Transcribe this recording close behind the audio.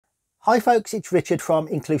Hi folks, it's Richard from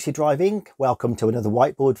Inclusive Driving. Welcome to another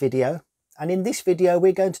whiteboard video. And in this video,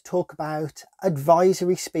 we're going to talk about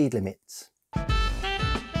advisory speed limits.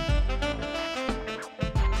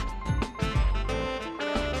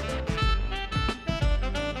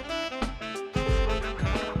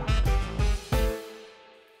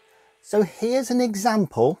 So here's an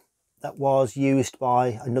example that was used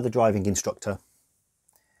by another driving instructor.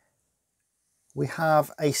 We have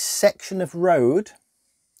a section of road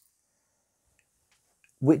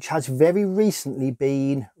which has very recently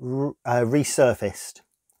been resurfaced.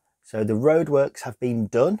 So the roadworks have been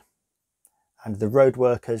done and the road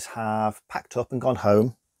workers have packed up and gone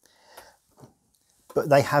home, but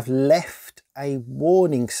they have left a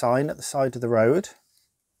warning sign at the side of the road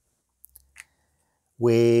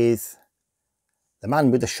with the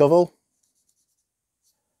man with the shovel.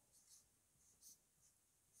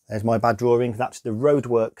 There's my bad drawing, that's the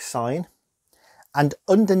roadworks sign, and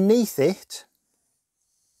underneath it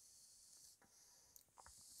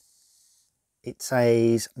it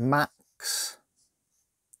says max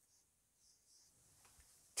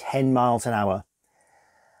 10 miles an hour.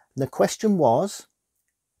 And the question was,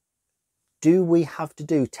 do we have to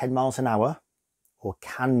do 10 miles an hour or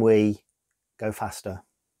can we go faster?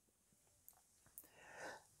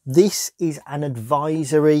 This is an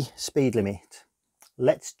advisory speed limit.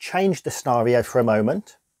 Let's change the scenario for a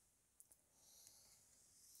moment.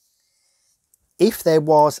 If there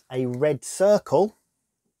was a red circle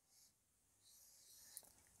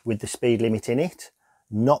with the speed limit in it,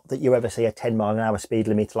 not that you ever see a 10 mile an hour speed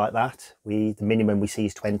limit like that, the minimum we see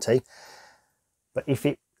is 20, but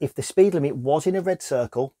if the speed limit was in a red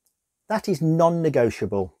circle, that is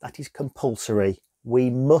non-negotiable, that is compulsory. We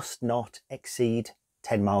must not exceed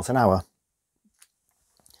 10 miles an hour.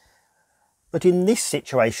 But in this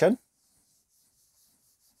situation,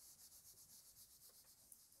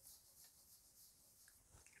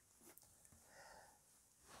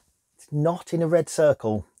 it's not in a red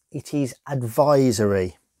circle, it is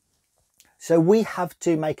advisory. So we have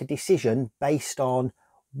to make a decision based on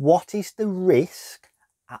what is the risk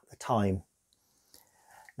at the time.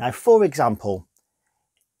 Now, for example,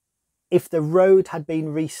 if the road had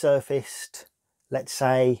been resurfaced, let's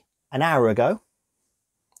say an hour ago,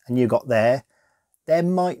 and you got there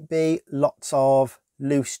might be lots of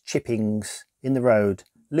loose chippings in the road,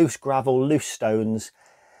 loose gravel, loose stones.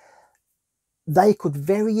 They could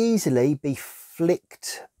very easily be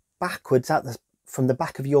flicked backwards from the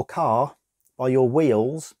back of your car by your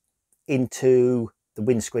wheels into the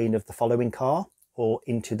windscreen of the following car or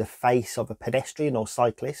into the face of a pedestrian or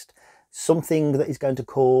cyclist, something that is going to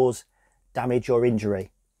cause damage or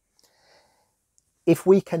injury. If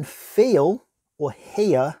we can feel or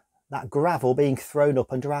hear that gravel being thrown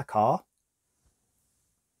up under our car,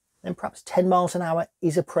 then perhaps 10 miles an hour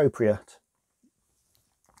is appropriate.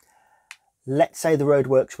 Let's say the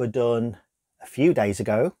roadworks were done a few days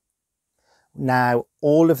ago. Now,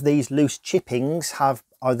 all of these loose chippings have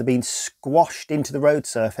either been squashed into the road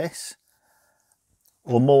surface,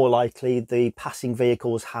 or more likely the passing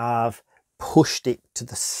vehicles have pushed it to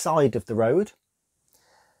the side of the road.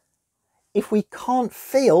 If we can't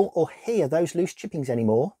feel or hear those loose chippings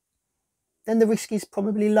anymore, then the risk is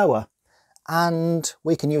probably lower and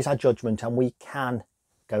we can use our judgment and we can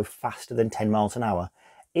go faster than 10 miles an hour.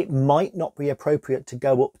 It might not be appropriate to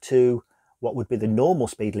go up to what would be the normal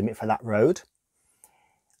speed limit for that road.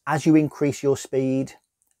 As you increase your speed,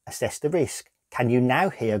 assess the risk. Can you now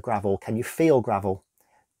hear gravel? Can you feel gravel?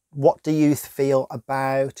 What do you feel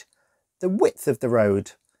about the width of the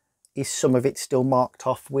road? Is some of it still marked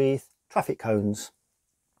off with traffic cones?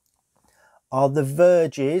 Are the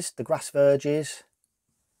verges, the grass verges,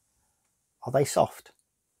 are they soft?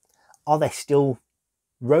 Are there still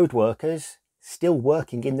road workers still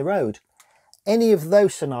working in the road? Any of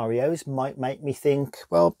those scenarios might make me think,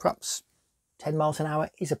 well, perhaps 10 miles an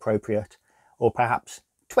hour is appropriate, or perhaps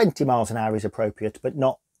 20 miles an hour is appropriate, but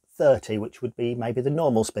not 30, which would be maybe the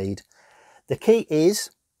normal speed. The key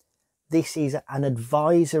is this is an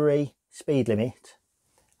advisory speed limit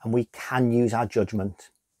and we can use our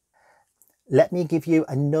judgment. Let me give you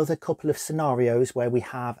another couple of scenarios where we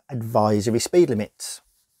have advisory speed limits.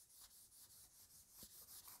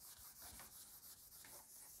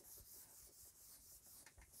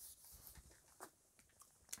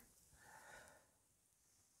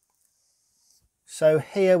 So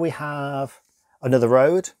here we have another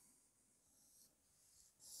road,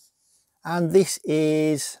 and this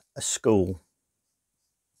is a school.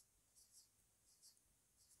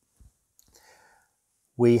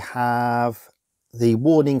 We have the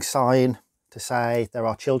warning sign to say there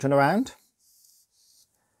are children around.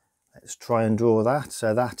 Let's try and draw that.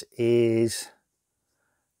 So that is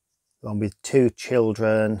one with two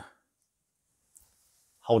children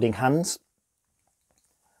holding hands.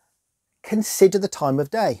 Consider the time of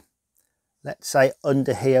day. Let's say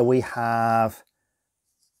under here we have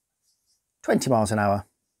 20 miles an hour.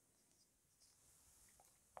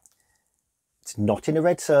 It's not in a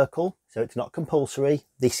red circle, so it's not compulsory.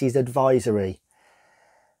 This is advisory.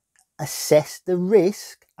 Assess the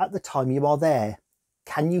risk at the time you are there.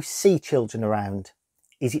 Can you see children around?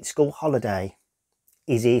 Is it school holiday?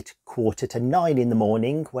 Is it 8:45 in the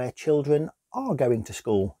morning where children are going to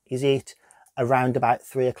school? Is it around about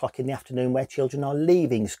 3 o'clock in the afternoon where children are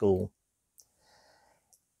leaving school?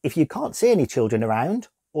 If you can't see any children around,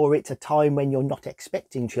 or it's a time when you're not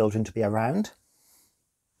expecting children to be around,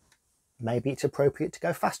 maybe it's appropriate to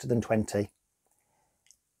go faster than 20.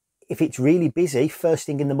 If it's really busy first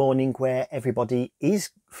thing in the morning where everybody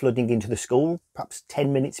is flooding into the school, perhaps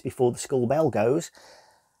 10 minutes before the school bell goes,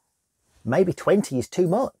 maybe 20 is too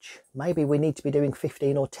much. Maybe we need to be doing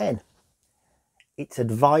 15 or 10. It's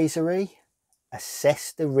advisory.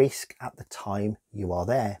 Assess the risk at the time you are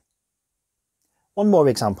there. One more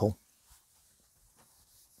example.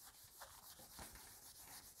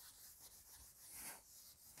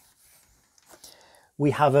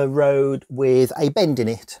 We have a road with a bend in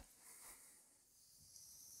it.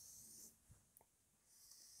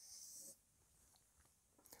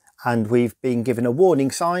 And we've been given a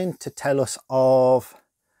warning sign to tell us of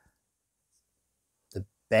the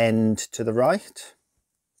bend to the right.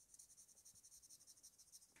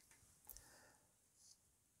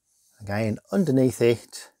 Again, underneath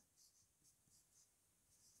it,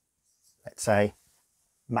 let's say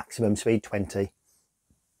maximum speed 20.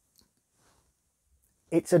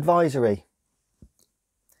 It's advisory.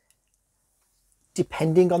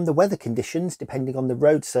 Depending on the weather conditions, depending on the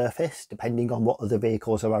road surface, depending on what other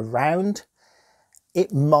vehicles are around,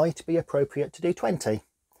 it might be appropriate to do 20.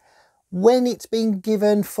 When it's been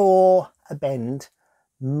given for a bend,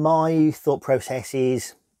 my thought process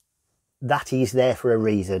is that is there for a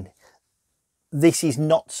reason. This is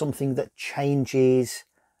not something that changes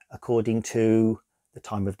according to the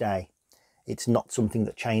time of day. It's not something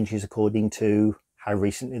that changes according to how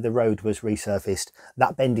recently the road was resurfaced.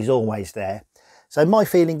 That bend is always there. So my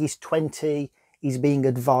feeling is 20 is being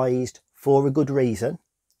advised for a good reason.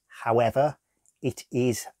 However, it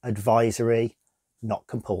is advisory, not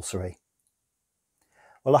compulsory.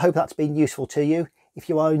 Well, I hope that's been useful to you. If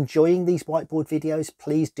you are enjoying these whiteboard videos,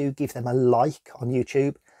 please do give them a like on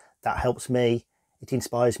YouTube. That helps me. It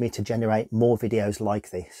inspires me to generate more videos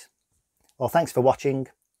like this. Well, thanks for watching,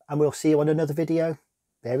 and we'll see you on another video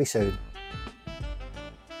very soon.